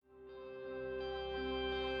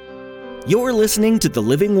You're listening to The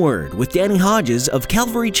Living Word with Danny Hodges of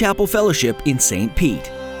Calvary Chapel Fellowship in St.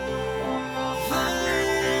 Pete.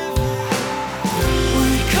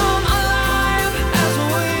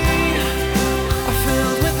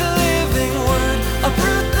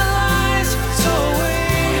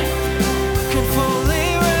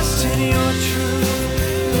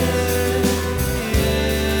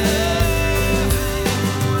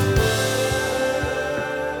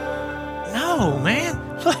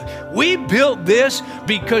 We built this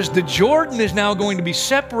because the Jordan is now going to be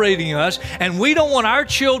separating us, and we don't want our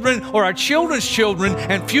children or our children's children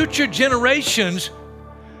and future generations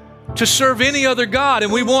to serve any other God.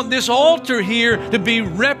 And we want this altar here to be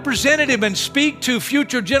representative and speak to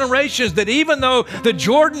future generations that even though the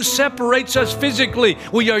Jordan separates us physically,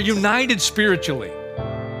 we are united spiritually.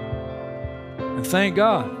 And thank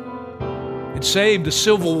God, it saved a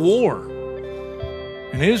civil war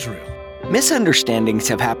in Israel. Misunderstandings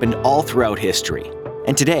have happened all throughout history.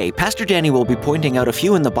 And today, Pastor Danny will be pointing out a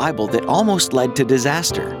few in the Bible that almost led to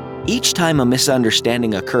disaster. Each time a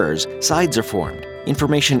misunderstanding occurs, sides are formed.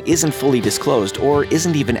 Information isn't fully disclosed or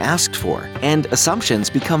isn't even asked for, and assumptions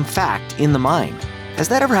become fact in the mind. Has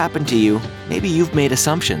that ever happened to you? Maybe you've made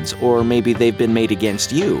assumptions, or maybe they've been made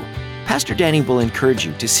against you. Pastor Danny will encourage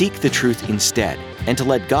you to seek the truth instead, and to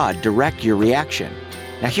let God direct your reaction.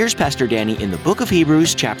 Now here's Pastor Danny in the book of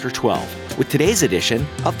Hebrews chapter 12 with today's edition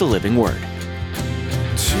of The Living Word.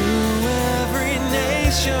 To every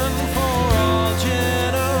nation for all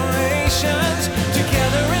generations,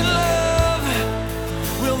 together in love,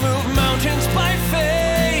 we'll move mountains by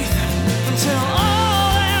faith until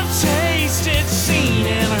all have tasted, seen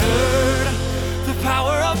and heard the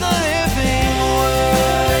power of the living word.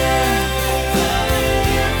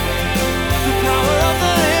 The power of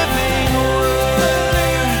the living word.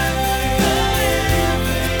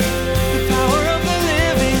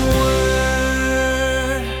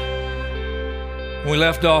 We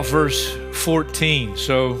left off verse 14,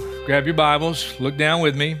 so grab your Bibles, look down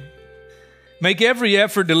with me. Make every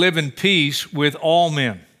effort to live in peace with all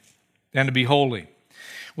men and to be holy.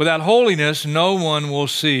 Without holiness, no one will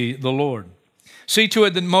see the Lord. See to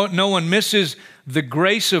it that no one misses the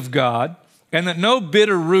grace of God and that no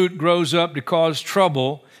bitter root grows up to cause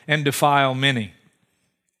trouble and defile many.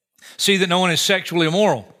 See that no one is sexually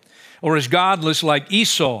immoral or is godless like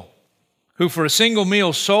Esau, who for a single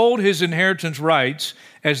meal sold his inheritance rights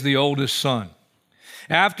as the oldest son.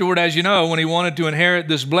 Afterward, as you know, when he wanted to inherit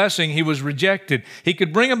this blessing, he was rejected. He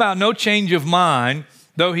could bring about no change of mind,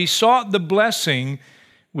 though he sought the blessing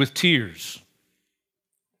with tears.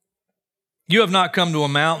 You have not come to a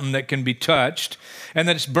mountain that can be touched and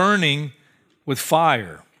that is burning with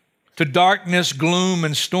fire, to darkness, gloom,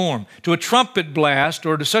 and storm, to a trumpet blast,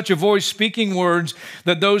 or to such a voice speaking words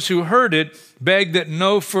that those who heard it begged that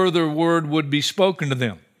no further word would be spoken to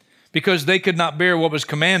them, because they could not bear what was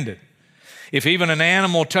commanded. If even an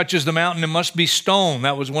animal touches the mountain, it must be stoned.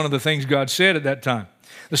 That was one of the things God said at that time.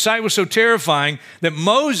 The sight was so terrifying that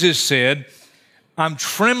Moses said, I'm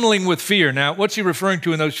trembling with fear. Now, what's he referring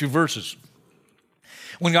to in those few verses?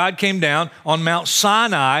 When God came down on Mount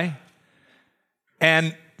Sinai,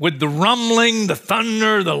 and with the rumbling, the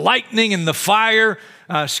thunder, the lightning, and the fire,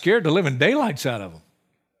 scared the living daylights out of them.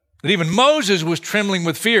 That even Moses was trembling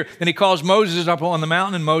with fear. Then he calls Moses up on the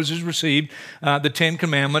mountain, and Moses received the 10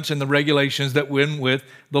 commandments and the regulations that went with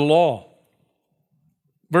the law.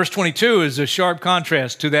 Verse 22 is a sharp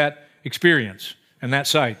contrast to that experience and that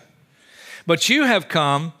sight. But you have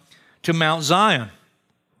come to Mount Zion,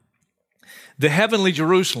 the heavenly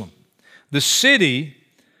Jerusalem, the city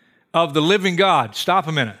of the living God. Stop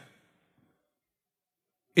a minute.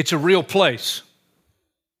 It's a real place.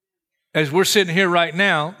 As we're sitting here right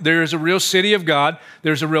now, there is a real city of God.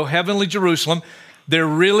 There's a real heavenly Jerusalem. There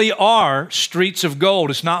really are streets of gold.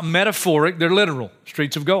 It's not metaphoric, they're literal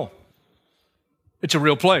streets of gold. It's a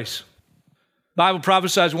real place. The Bible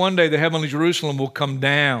prophesies one day the heavenly Jerusalem will come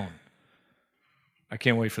down. I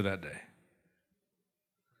can't wait for that day.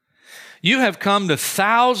 You have come to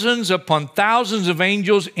thousands upon thousands of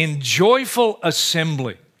angels in joyful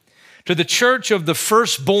assembly, to the church of the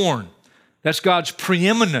firstborn. That's God's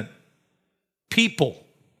preeminent people,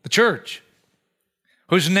 the church,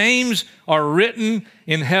 whose names are written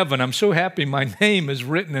in heaven. I'm so happy my name is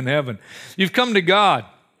written in heaven. You've come to God,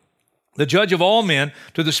 the judge of all men,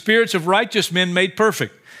 to the spirits of righteous men made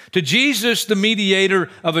perfect, to Jesus, the mediator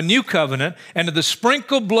of a new covenant, and to the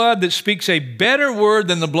sprinkled blood that speaks a better word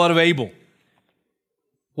than the blood of Abel.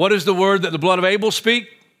 What is the word that the blood of Abel speak?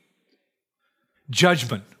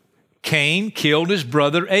 Judgment. Cain killed his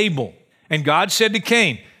brother Abel. And God said to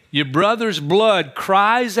Cain, your brother's blood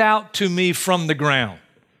cries out to me from the ground.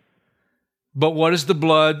 But what does the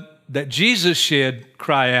blood that Jesus shed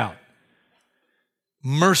cry out?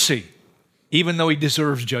 Mercy, even though he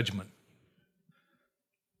deserves judgment.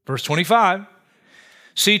 Verse 25,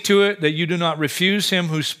 see to it that you do not refuse him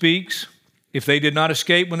who speaks. If they did not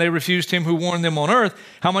escape when they refused him who warned them on earth,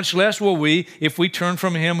 how much less will we if we turn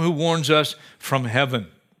from him who warns us from heaven?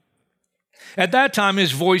 At that time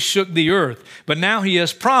his voice shook the earth, but now he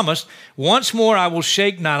has promised, once more I will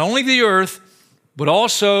shake not only the earth, but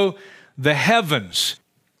also the heavens.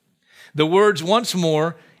 The words once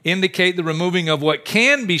more indicate the removing of what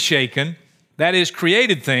can be shaken, that is,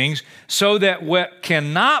 created things, so that what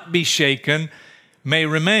cannot be shaken may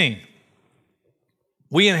remain.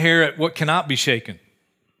 We inherit what cannot be shaken.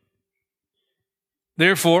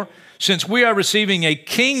 Therefore, since we are receiving a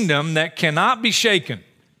kingdom that cannot be shaken,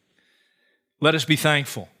 let us be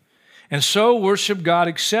thankful. And so worship God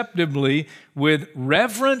acceptably with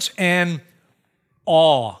reverence and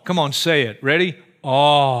awe. Come on, say it. Ready?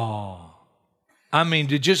 Awe. I mean,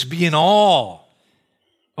 to just be in awe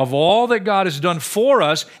of all that God has done for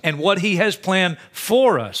us and what he has planned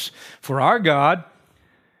for us. For our God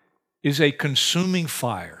is a consuming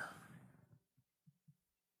fire.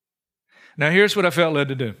 Now, here's what I felt led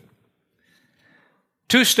to do.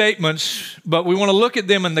 Two statements, but we want to look at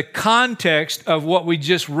them in the context of what we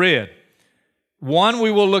just read. One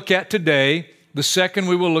we will look at today. The second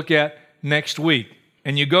we will look at next week.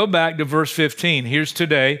 And you go back to verse 15. Here's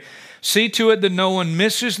today. See to it that no one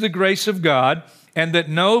misses the grace of God, and that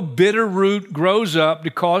no bitter root grows up to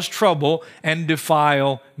cause trouble and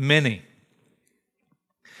defile many.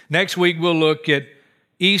 Next week, we'll look at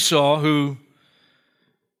Esau, who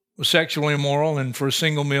was sexually immoral and for a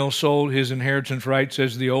single meal sold his inheritance rights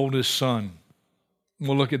as the oldest son.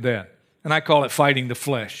 We'll look at that. And I call it fighting the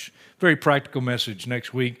flesh. Very practical message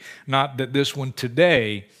next week. Not that this one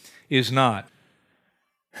today is not.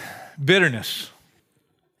 Bitterness.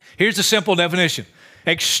 Here's the simple definition.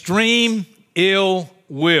 Extreme ill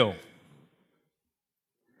will.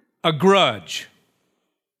 A grudge.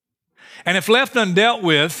 And if left undealt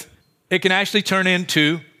with, it can actually turn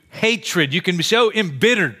into hatred. You can be so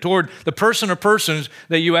embittered toward the person or persons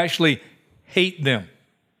that you actually hate them.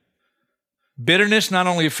 Bitterness not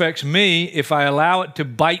only affects me, if I allow it to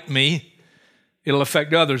bite me, it'll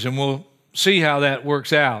affect others, and we'll see how that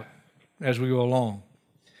works out as we go along.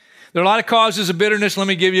 There are a lot of causes of bitterness. Let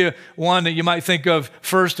me give you one that you might think of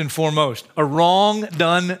first and foremost. A wrong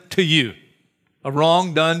done to you. A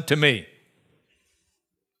wrong done to me.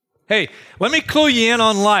 Hey, let me clue you in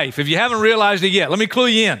on life. If you haven't realized it yet, let me clue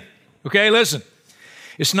you in. Okay, listen.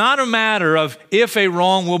 It's not a matter of if a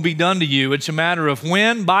wrong will be done to you. It's a matter of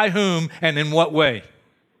when, by whom, and in what way.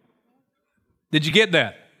 Did you get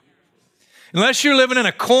that? Unless you're living in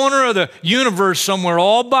a corner of the universe somewhere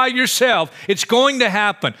all by yourself, it's going to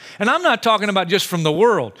happen. And I'm not talking about just from the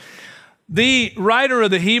world. The writer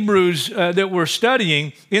of the Hebrews that we're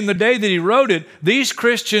studying, in the day that he wrote it, these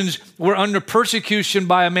Christians were under persecution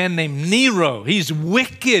by a man named Nero. He's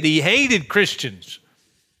wicked. He hated Christians.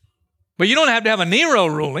 But you don't have to have a Nero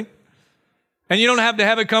ruling, and you don't have to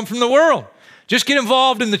have it come from the world. Just get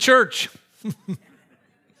involved in the church.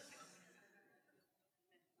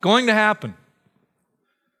 Going to happen.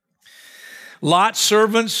 Lot's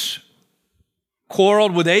servants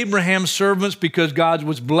quarreled with Abraham's servants because God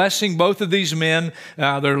was blessing both of these men.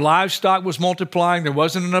 Their livestock was multiplying. There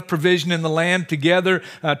wasn't enough provision in the land together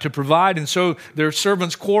to provide. And so their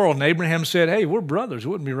servants quarreled. And Abraham said, hey, we're brothers. It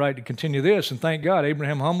wouldn't be right to continue this. And thank God,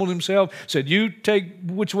 Abraham humbled himself, said, you take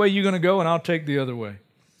which way you're going to go, and I'll take the other way.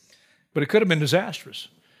 But it could have been disastrous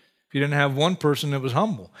if you didn't have one person that was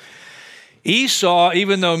humble. Esau,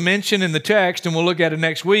 even though mentioned in the text, and we'll look at it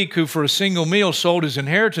next week, who for a single meal sold his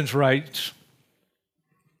inheritance rights,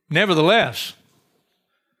 nevertheless,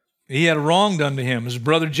 he had a wrong done to him, his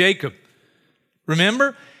brother Jacob.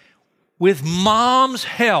 Remember? With mom's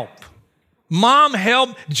help. Mom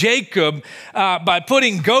helped Jacob by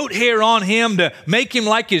putting goat hair on him to make him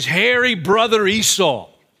like his hairy brother Esau.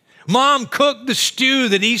 Mom cooked the stew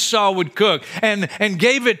that Esau would cook and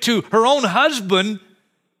gave it to her own husband.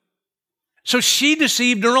 So she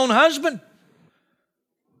deceived her own husband.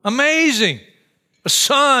 Amazing. A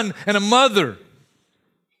son and a mother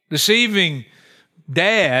deceiving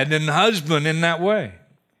dad and husband in that way.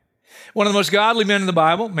 One of the most godly men in the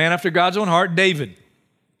Bible, man after God's own heart, David.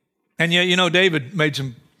 And yet, you know, David made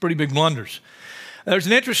some pretty big blunders. There's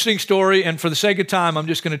an interesting story, and for the sake of time, I'm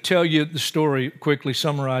just going to tell you the story, quickly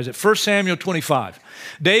summarize it. 1 Samuel 25.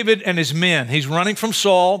 David and his men, he's running from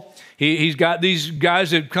Saul. He's got these guys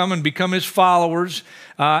that come and become his followers,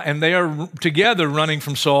 and they are together running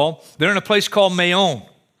from Saul. They're in a place called Maon.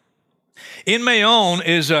 In Maon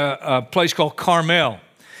is a place called Carmel.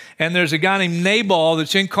 And there's a guy named Nabal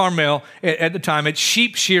that's in Carmel at the time. It's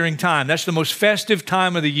sheep shearing time. That's the most festive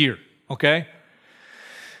time of the year, okay?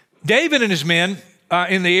 David and his men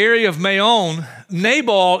in the area of Maon,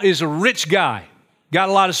 Nabal is a rich guy. Got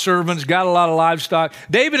a lot of servants, got a lot of livestock.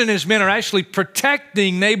 David and his men are actually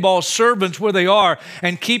protecting Nabal's servants where they are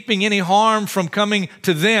and keeping any harm from coming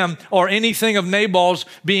to them or anything of Nabal's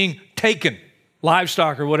being taken,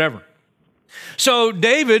 livestock or whatever. So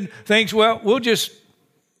David thinks, well, we'll just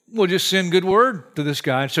send good word to this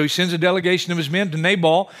guy. So he sends a delegation of his men to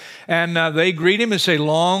Nabal, and they greet him and say,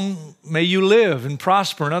 long may you live and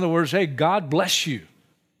prosper. In other words, hey, God bless you.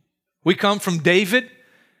 We come from David,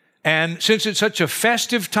 and since it's such a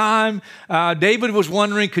festive time, David was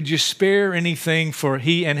wondering, could you spare anything for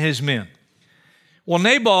he and his men? Well,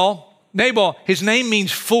 Nabal, his name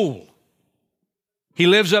means fool. He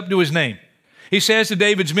lives up to his name. He says to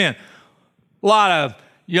David's men, a lot of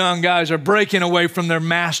young guys are breaking away from their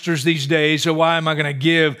masters these days, so why am I going to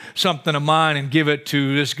give something of mine and give it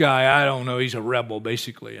to this guy? I don't know, he's a rebel,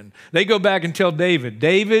 basically. And they go back and tell David.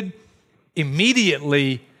 David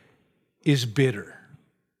immediately is bitter.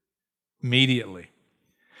 Immediately.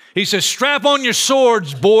 He says, strap on your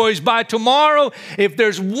swords, boys. By tomorrow, if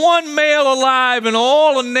there's one male alive in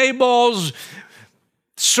all of Nabal's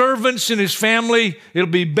servants and his family, it'll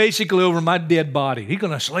be basically over my dead body. He's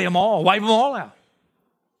going to slay them all, wipe them all out.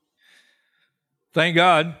 Thank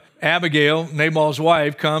God, Abigail, Nabal's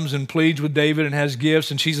wife, comes and pleads with David and has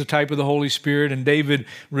gifts, and she's a type of the Holy Spirit, and David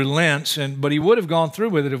relents, but he would have gone through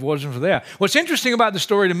with it if it wasn't for that. What's interesting about the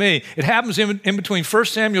story to me, it happens in between 1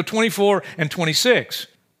 Samuel 24 and 26.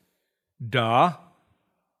 Duh.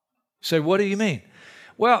 Say, what do you mean?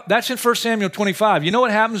 Well, that's in 1 Samuel 25. You know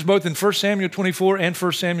what happens both in 1 Samuel 24 and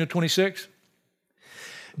 1 Samuel 26?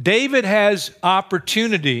 David has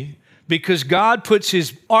opportunity because God puts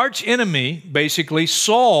his arch enemy, basically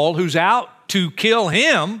Saul, who's out to kill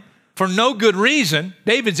him for no good reason.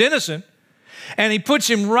 David's innocent. And he puts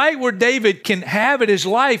him right where David can have it his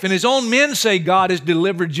life. And his own men say, God has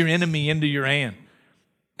delivered your enemy into your hand.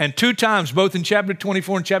 And 2 times, both in chapter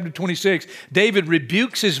 24 and chapter 26, David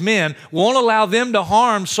rebukes his men, won't allow them to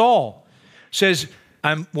harm Saul. Says,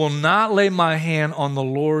 I will not lay my hand on the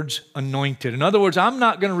Lord's anointed. In other words, I'm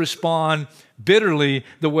not going to respond bitterly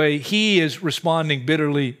the way he is responding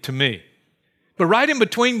bitterly to me. But right in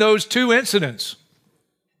between those 2 incidents,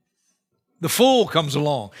 the fool comes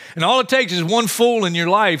along. And all it takes is one fool in your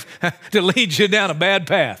life to lead you down a bad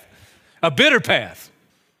path, a bitter path.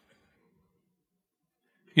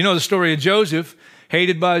 You know the story of Joseph,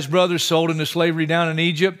 hated by his brothers, sold into slavery down in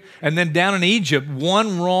Egypt, and then down in Egypt,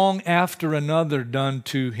 one wrong after another done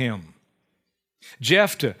to him.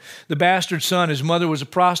 Jephthah, the bastard son, his mother was a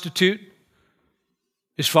prostitute.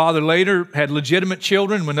 His father later had legitimate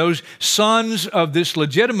children. When those sons of this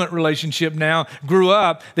legitimate relationship now grew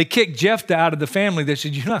up, they kicked Jephthah out of the family. They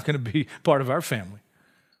said, you're not going to be part of our family.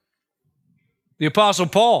 The Apostle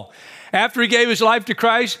Paul, after he gave his life to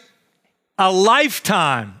Christ, a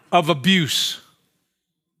lifetime of abuse.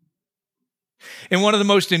 In one of the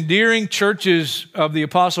most endearing churches of the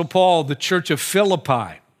Apostle Paul, the church of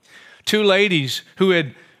Philippi, 2 ladies who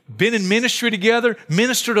had been in ministry together,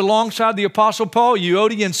 ministered alongside the Apostle Paul,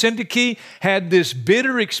 Euodia and Syntyche, had this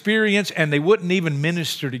bitter experience, and they wouldn't even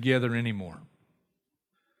minister together anymore.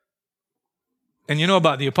 And you know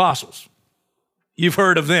about the apostles. You've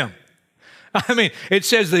heard of them. I mean, it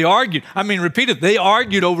says they argued. Repeat it. They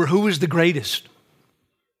argued over who was the greatest.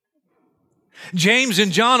 James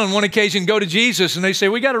and John on one occasion go to Jesus and they say,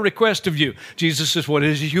 we got a request of you. Jesus says, what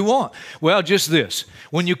is it you want? Well, just this.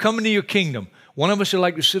 When you come into your kingdom, one of us would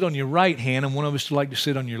like to sit on your right hand and one of us would like to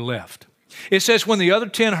sit on your left. It says when the other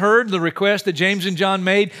 10 heard the request that James and John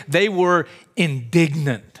made, they were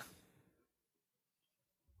indignant.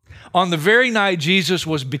 On the very night Jesus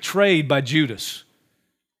was betrayed by Judas,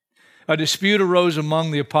 a dispute arose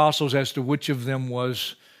among the apostles as to which of them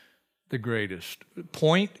was the greatest.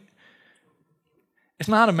 Point, it's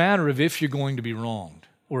not a matter of if you're going to be wronged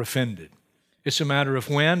or offended. It's a matter of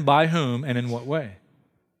when, by whom, and in what way.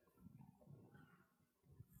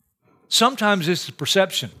 Sometimes it's the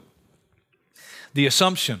perception, the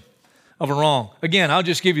assumption of a wrong. Again, I'll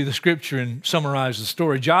just give you the scripture and summarize the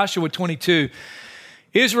story. Joshua 22,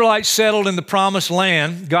 Israelites settled in the promised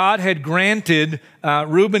land. God had granted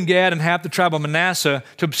Reuben, Gad, and half the tribe of Manasseh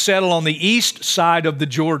to settle on the east side of the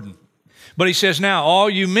Jordan. But he says, now all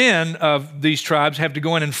you men of these tribes have to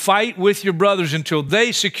go in and fight with your brothers until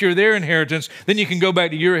they secure their inheritance. Then you can go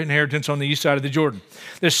back to your inheritance on the east side of the Jordan.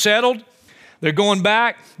 They're settled. They're going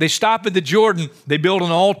back. They stop at the Jordan. They build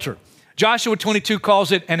an altar. Joshua 22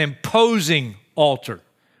 calls it an imposing altar.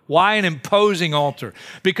 Why an imposing altar?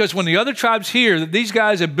 Because when the other tribes hear that these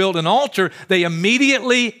guys have built an altar, they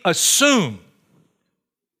immediately assume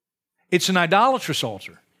it's an idolatrous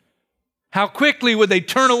altar. How quickly would they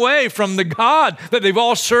turn away from the God that they've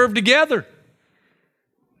all served together?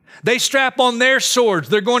 They strap on their swords.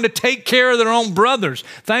 They're going to take care of their own brothers.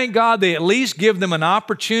 Thank God they at least give them an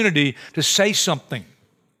opportunity to say something.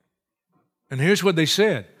 And here's what they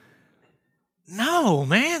said. No,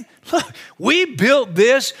 man. Look, we built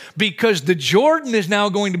this because the Jordan is now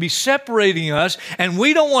going to be separating us, and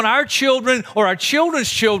we don't want our children or our children's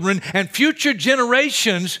children and future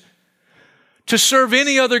generations to serve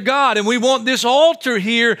any other God. And we want this altar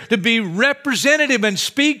here to be representative and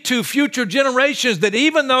speak to future generations that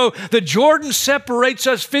even though the Jordan separates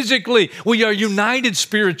us physically, we are united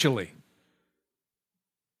spiritually.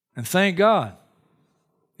 And thank God,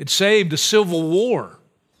 it saved a civil war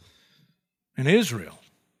in Israel.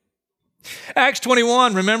 Acts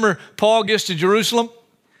 21, remember Paul gets to Jerusalem?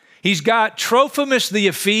 He's got Trophimus the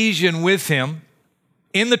Ephesian with him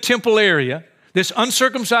in the temple area, this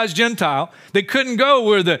uncircumcised Gentile that couldn't go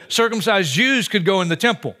where the circumcised Jews could go in the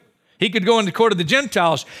temple. He could go in the court of the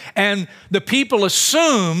Gentiles. And the people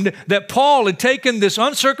assumed that Paul had taken this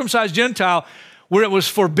uncircumcised Gentile where it was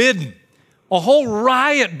forbidden. A whole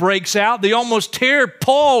riot breaks out. They almost tear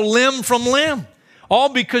Paul limb from limb, all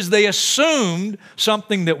because they assumed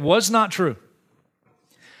something that was not true.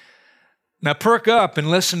 Now perk up and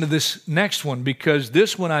listen to this next one, because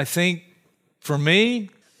this one, I think, for me,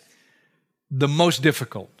 the most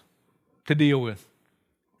difficult to deal with.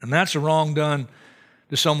 And that's a wrong done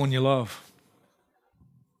to someone you love.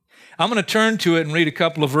 I'm going to turn to it and read a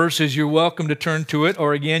couple of verses. You're welcome to turn to it,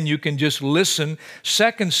 or again, you can just listen.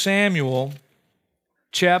 2 Samuel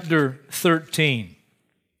chapter 13.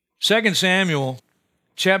 2 Samuel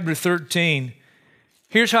chapter 13.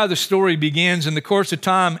 Here's how the story begins. In the course of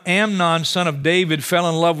time, Amnon, son of David, fell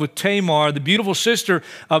in love with Tamar, the beautiful sister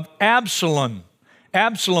of Absalom,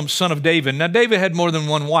 son of David. Now, David had more than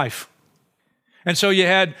one wife. And so you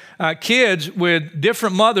had kids with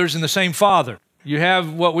different mothers and the same father. You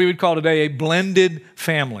have what we would call today a blended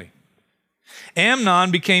family. Amnon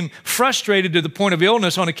became frustrated to the point of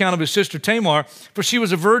illness on account of his sister Tamar, for she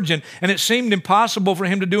was a virgin, and it seemed impossible for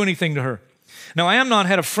him to do anything to her. Now, Amnon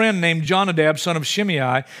had a friend named Jonadab, son of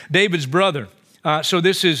Shimei, David's brother. So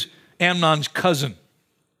this is Amnon's cousin.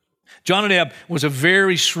 Jonadab was a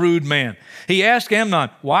very shrewd man. He asked Amnon,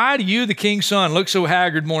 "Why do you, the king's son, look so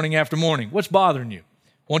haggard morning after morning? What's bothering you?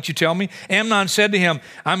 Won't you tell me?" Amnon said to him,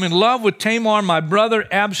 "I'm in love with Tamar, my brother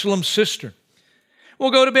Absalom's sister." "Well,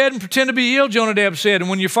 go to bed and pretend to be ill," Jonadab said. "And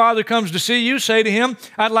when your father comes to see you, say to him,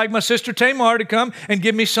 'I'd like my sister Tamar to come and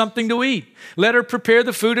give me something to eat. Let her prepare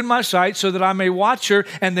the food in my sight so that I may watch her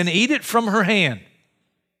and then eat it from her hand.'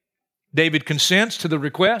 David consents to the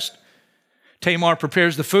request. Tamar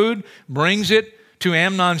prepares the food, brings it to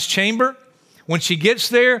Amnon's chamber. When she gets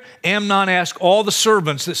there, Amnon asks all the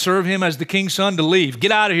servants that serve him as the king's son to leave.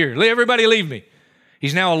 "Get out of here. Let everybody leave me."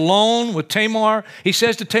 He's now alone with Tamar. He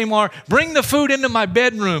says to Tamar, "Bring the food into my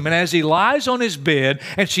bedroom." And as he lies on his bed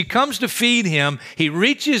and she comes to feed him, he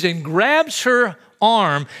reaches and grabs her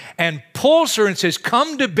arm and pulls her and says,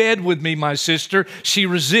 "Come to bed with me, my sister." She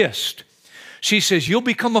resists. She says, "You'll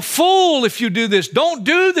become a fool if you do this. Don't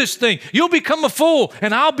do this thing. You'll become a fool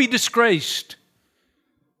and I'll be disgraced."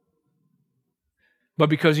 But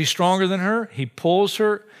because he's stronger than her, he pulls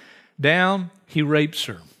her down, he rapes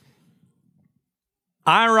her.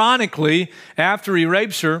 Ironically, after he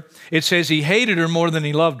rapes her, it says he hated her more than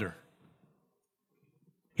he loved her.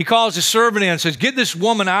 He calls his servant in and says, "Get this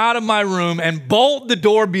woman out of my room and bolt the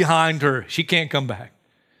door behind her. She can't come back."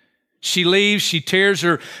 She leaves. She tears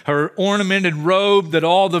her ornamented robe that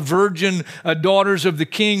all the virgin daughters of the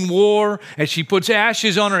king wore, and she puts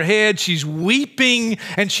ashes on her head. She's weeping,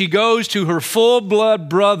 and she goes to her full-blood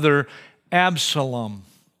brother, Absalom.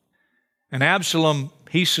 And Absalom,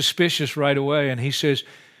 he's suspicious right away, and he says,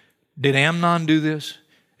 "Did Amnon do this?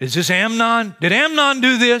 Is this Amnon? Did Amnon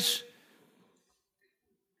do this?"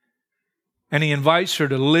 And he invites her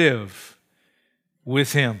to live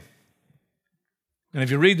with him. And if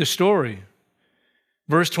you read the story,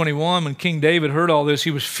 verse 21, when King David heard all this, he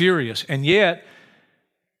was furious. And yet,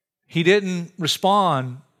 he didn't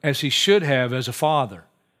respond as he should have as a father.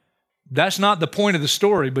 That's not the point of the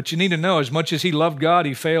story, but you need to know, as much as he loved God,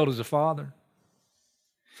 he failed as a father.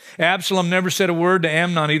 Absalom never said a word to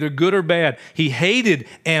Amnon, either good or bad. He hated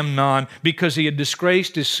Amnon because he had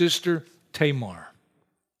disgraced his sister Tamar.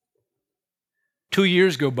 2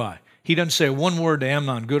 years go by. He doesn't say one word to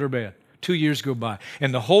Amnon, good or bad. 2 years go by.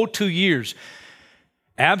 And the whole 2 years,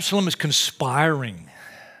 Absalom is conspiring.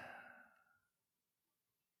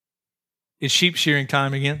 It's sheep shearing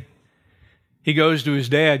time again. He goes to his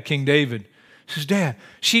dad, King David. He says, Dad,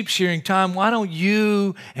 sheep shearing time, why don't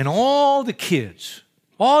you and all the kids,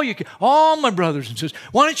 all my brothers and sisters,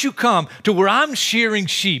 why don't you come to where I'm shearing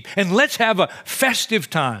sheep and let's have a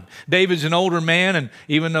festive time. David's an older man, and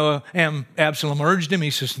even though Absalom urged him,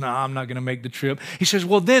 he says, no, I'm not going to make the trip. He says,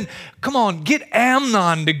 well then, come on, get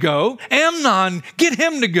Amnon to go. Amnon, get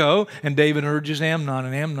him to go. And David urges Amnon,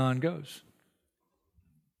 and Amnon goes.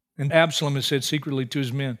 And Absalom has said secretly to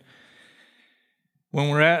his men, when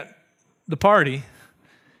we're at the party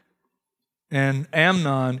and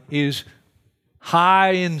Amnon is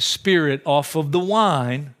high in spirit off of the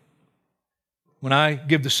wine, when I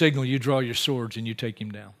give the signal, you draw your swords and you take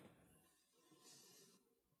him down.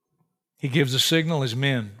 He gives the signal, his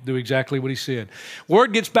men do exactly what he said.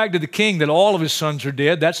 Word gets back to the king that all of his sons are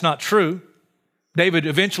dead. That's not true. David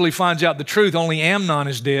eventually finds out the truth. Only Amnon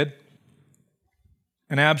is dead.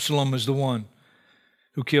 And Absalom is the one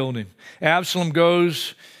who killed him. Absalom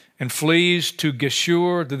goes and flees to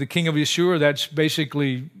Geshur, to the king of Geshur. That's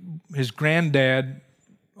basically his granddad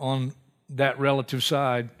on that relative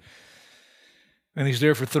side. And he's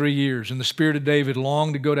there for 3 years. And the spirit of David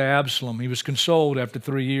longed to go to Absalom. He was consoled after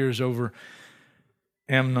 3 years over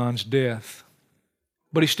Amnon's death.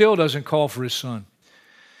 But he still doesn't call for his son.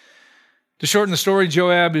 To shorten the story,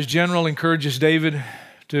 Joab, his general, encourages David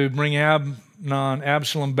to bring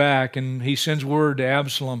Absalom back, and he sends word to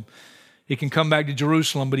Absalom, he can come back to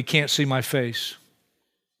Jerusalem, but he can't see my face.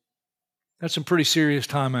 That's a pretty serious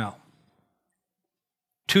timeout.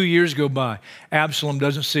 2 years go by. Absalom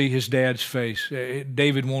doesn't see his dad's face.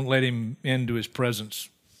 David won't let him into his presence.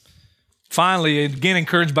 Finally, again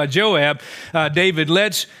encouraged by Joab, David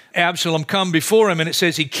lets Absalom come before him, and it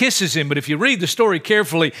says he kisses him. But if you read the story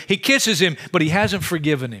carefully, he kisses him, but he hasn't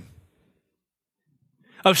forgiven him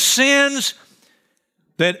of sins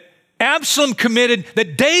that Absalom committed,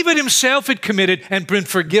 that David himself had committed and been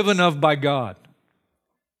forgiven of by God.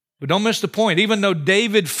 But don't miss the point. Even though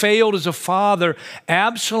David failed as a father,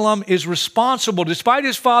 Absalom is responsible. Despite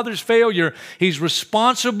his father's failure, he's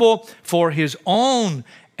responsible for his own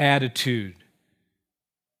attitude.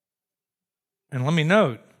 And let me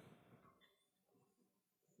note,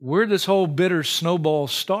 where did this whole bitter snowball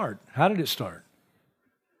start? How did it start?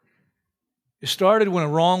 It started when a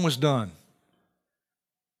wrong was done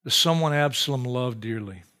to someone Absalom loved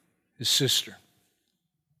dearly, his sister.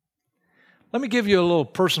 Let me give you a little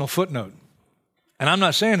personal footnote. And I'm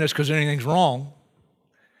not saying this because anything's wrong,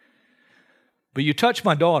 but you touch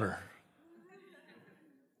my daughter.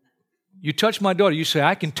 You touch my daughter, you say,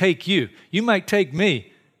 I can take you. You might take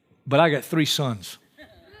me, but I got 3 sons.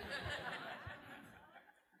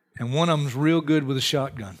 And one of them's real good with a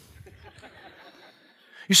shotgun.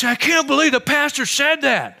 You say, I can't believe the pastor said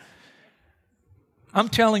that. I'm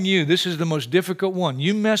telling you, this is the most difficult one.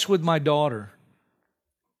 You mess with my daughter,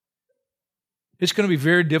 it's going to be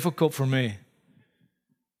very difficult for me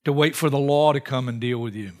to wait for the law to come and deal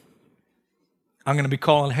with you. I'm going to be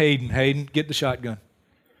calling Hayden. Hayden, get the shotgun.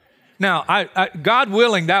 Now, God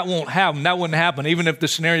willing, that won't happen. That wouldn't happen, even if the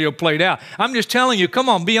scenario played out. I'm just telling you, come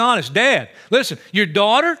on, be honest. Dad, listen, your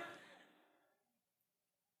daughter,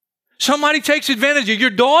 somebody takes advantage of your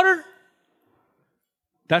daughter,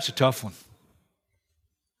 that's a tough one.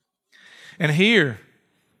 And here,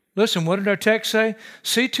 listen, what did our text say?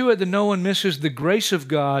 See to it that no one misses the grace of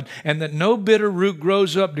God and that no bitter root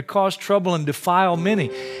grows up to cause trouble and defile many.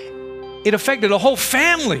 It affected a whole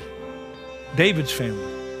family, David's family,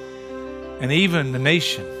 and even the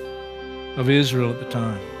nation of Israel at the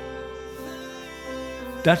time.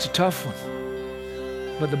 That's a tough one.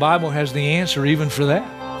 But the Bible has the answer even for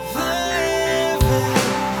that.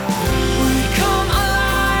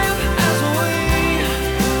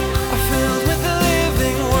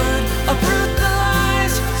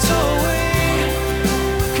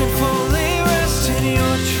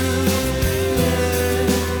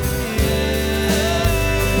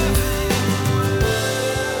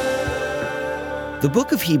 The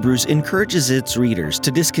book of Hebrews encourages its readers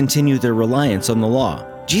to discontinue their reliance on the law.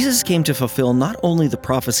 Jesus came to fulfill not only the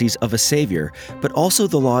prophecies of a Savior, but also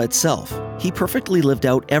the law itself. He perfectly lived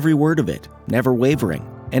out every word of it, never wavering,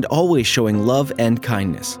 and always showing love and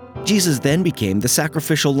kindness. Jesus then became the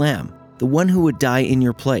sacrificial lamb, the one who would die in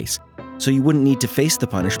your place, so you wouldn't need to face the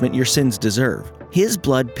punishment your sins deserve. His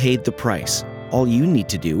blood paid the price. All you need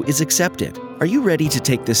to do is accept it. Are you ready to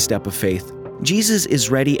take this step of faith? Jesus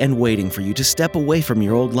is ready and waiting for you to step away from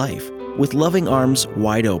your old life, with loving arms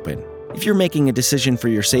wide open. If you're making a decision for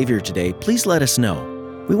your Savior today, please let us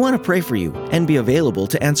know. We want to pray for you and be available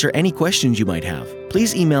to answer any questions you might have.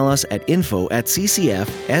 Please email us at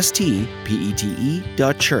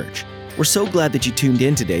info@ccfstpete.church. We're so glad that you tuned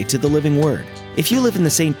in today to the Living Word. If you live in the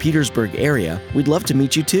St. Petersburg area, we'd love to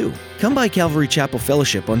meet you too. Come by Calvary Chapel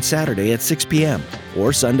Fellowship on Saturday at 6 p.m.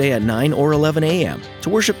 or Sunday at 9 or 11 a.m. to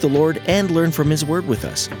worship the Lord and learn from His Word with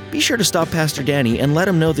us. Be sure to stop Pastor Danny and let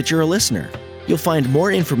him know that you're a listener. You'll find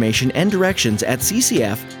more information and directions at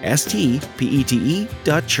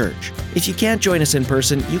ccfstpete.church. If you can't join us in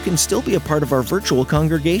person, you can still be a part of our virtual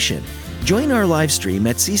congregation. Join our live stream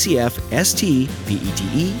at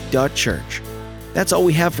ccfstpete.church. That's all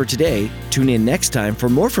we have for today. Tune in next time for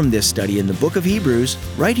more from this study in the book of Hebrews,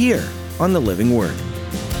 right here on the Living Word.